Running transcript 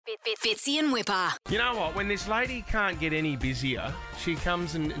Fitzy and Whipper. You know what? When this lady can't get any busier, she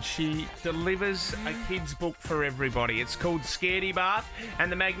comes and she delivers a kid's book for everybody. It's called Scaredy Bath,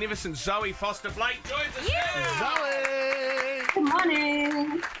 and the magnificent Zoe Foster-Blake joins us. Zoe! Good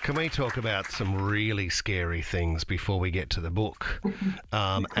morning. Can we talk about some really scary things before we get to the book?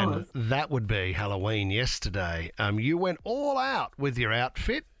 And that would be Halloween yesterday. You went all out with your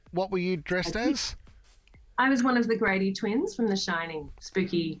outfit. What were you dressed as? I was one of the Grady twins from The Shining.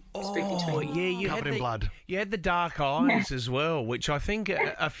 Spooky twins. Yeah, you Covered in blood. You had the dark eyes as well, which I think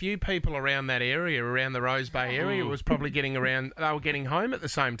a few people around that area, around the Rose Bay area, was probably getting around. They were getting home at the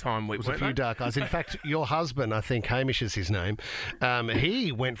same time. There was a few dark eyes. In fact, your husband, I think Hamish is his name,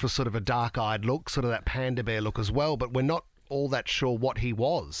 he went for sort of a dark-eyed look, sort of that panda bear look as well, but we're not all that sure what he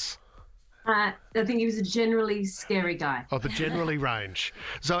was. I think he was a generally scary guy. Oh, the generally range.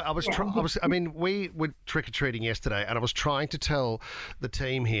 So we were trick-or-treating yesterday, and I was trying to tell the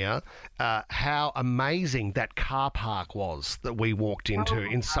team here how amazing that car park was that we walked into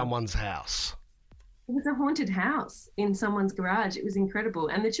in someone's house. It was a haunted house in someone's garage. It was incredible.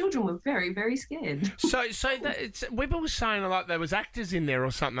 And the children were very, very scared. So Whipper was saying like there was actors in there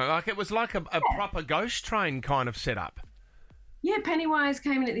or something. Like it was like a proper ghost train kind of setup. Yeah, Pennywise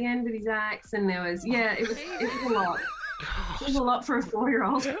came in at the end with his axe, and there was, it was a lot. It was a lot for a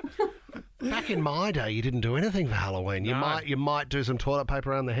 4-year-old. Back in my day, you didn't do anything for Halloween. You might do some toilet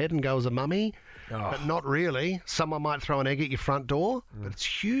paper around the head and go as a mummy, but not really. Someone might throw an egg at your front door, but it's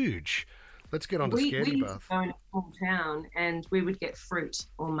huge. Let's get on to Scaredy Bath. We used to go in a small town, and we would get fruit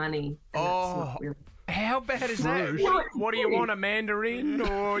or money. How bad is that? What do you want, a mandarin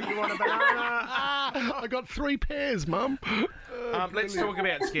or you want a banana? I got 3 pairs, Mum. Let's talk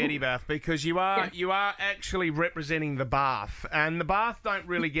about Scaredy Bath because you are actually representing the Bath, and the Bath don't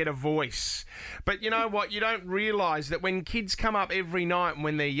really get a voice. But you know what? You don't realise that when kids come up every night and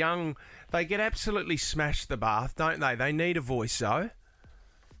when they're young, they get absolutely smashed, the Bath, don't they? They need a voice, though.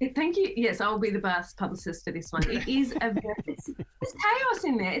 Thank you. Yes, I'll be the Bath's publicist for this one. It is there's chaos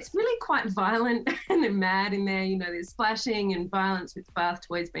in there. It's really quite violent and they're mad in there. You know, there's splashing and violence with bath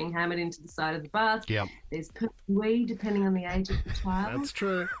toys being hammered into the side of the bath. Yep. There's pooey, depending on the age of the child. That's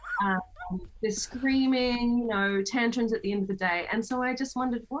true. There's screaming, you know, tantrums at the end of the day. And so I just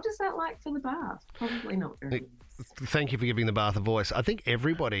wondered, what is that like for the Bath? Probably not very nice. Thank you for giving the Bath a voice. I think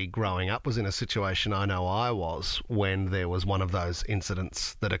everybody growing up was in a situation, I know I was, when there was one of those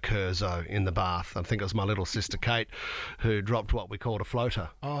incidents that occurs in the Bath. I think it was my little sister Kate who dropped what we called a floater,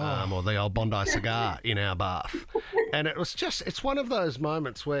 or the old Bondi cigar in our bath. And it was it's one of those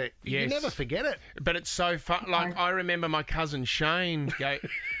moments where you never forget it. But it's so fun. Like, I remember my cousin Shane,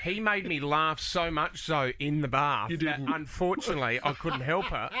 he made me laugh so much so in the bath that unfortunately I couldn't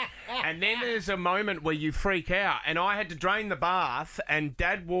help it. And then there's a moment where you freak out, and I had to drain the bath, and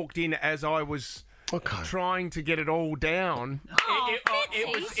Dad walked in as I was trying to get it all down. It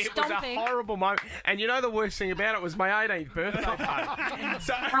was a horrible moment. And you know the worst thing about it was my 18th birthday party.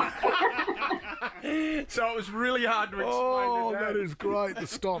 So it was really hard to explain to Dad. That is great to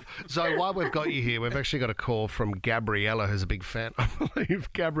stop. So while we've got you here, we've actually got a call from Gabriella, who's a big fan, I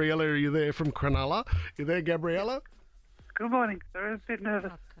believe. Gabriella, are you there from Cronulla? You there, Gabriella? Good morning. Sorry, I'm a bit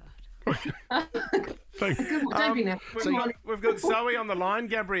nervous. Don't be nervous. We've got Zoe on the line,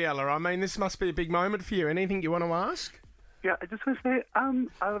 Gabriella. I mean, this must be a big moment for you. Anything you want to ask? Yeah, I just want to say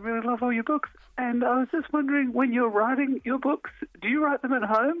I really love all your books, and I was just wondering, when you're writing your books, do you write them at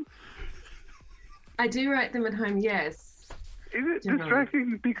home? I do write them at home, yes. Is it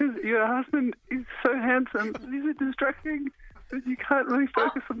distracting because your husband is so handsome? Is it distracting that you can't really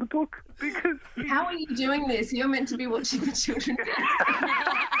focus on the book? Because how are you doing this? You're meant to be watching the children.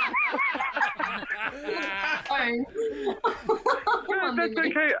 No, that's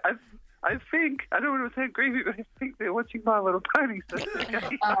okay. I think, I don't want to sound creepy, but I think they're watching My Little Pony. So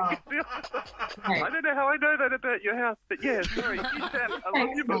okay. I don't know how I know that about your house, but yeah, sorry. I love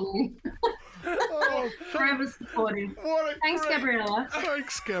your book. Forever supportive. Thanks, Gabriella.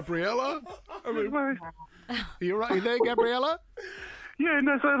 Thanks, Gabriella. Are you right? You there, Gabriella? Yeah,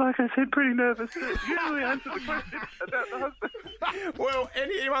 no, so like I said, pretty nervous. You really answered the question about the husband. Well,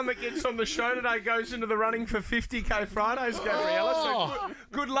 anyone that gets on the show today goes into the running for 50k Fridays, Gabriella. So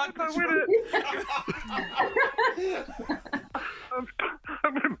good luck. I'm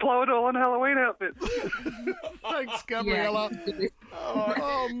going to blow it all on Halloween outfits. Thanks, Gabriella. Yeah.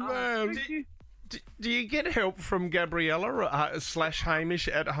 Oh man. Do you get help from Gabriella / Hamish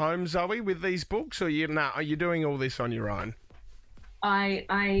at home, Zoe, with these books, or are you doing all this on your own?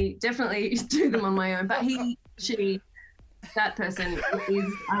 I definitely do them on my own, but that person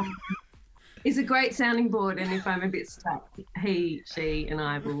is is a great sounding board, and if I'm a bit stuck, he, she, and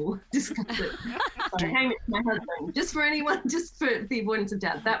I will discuss it. So, hey, my husband. Just for the avoidance of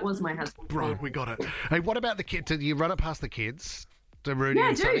doubt, that was my husband. Right, we got it. Hey, what about the kids? Did you run it past the kids, to Rudy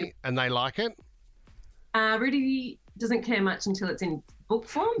and Sunny, and they like it? Rudy doesn't care much until it's in book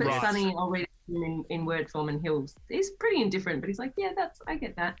form, but Sunny, I'll read it in word form, and he's pretty indifferent, but he's like, yeah, I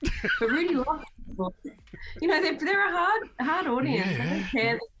get that. But Rudy loves books. You know, they're a hard audience. Yeah. They don't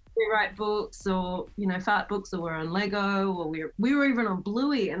care that we write books or, you know, fart books, or we're on Lego, or we were even on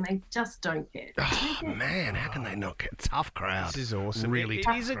Bluey, and they just don't care. Oh, man, how can they not get tough crowd? This is awesome. Really It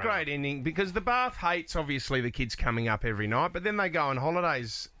tough is a crowd. great ending because the Bath hates, obviously, the kids coming up every night, but then they go on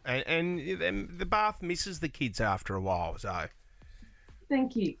holidays and the Bath misses the kids after a while, so...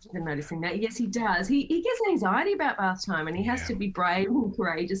 Thank you for noticing that. Yes, he does. He gets anxiety about bath time, and he has to be brave and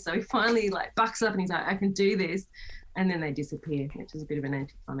courageous. So he finally bucks up and he's like, I can do this. And then they disappear, which is a bit of an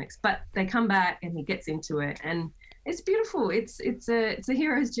anticlimax. But they come back and he gets into it, and it's beautiful. It's a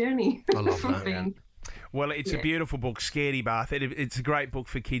hero's journey. I love that. Well, it's a beautiful book, Scaredy Bath. It's a great book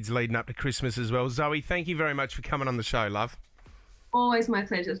for kids leading up to Christmas as well. Zoe, thank you very much for coming on the show, love. Always my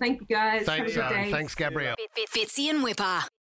pleasure. Thank you, guys. Thanks, Have a good day. Thanks, Gabrielle. Fitzy and Whipper.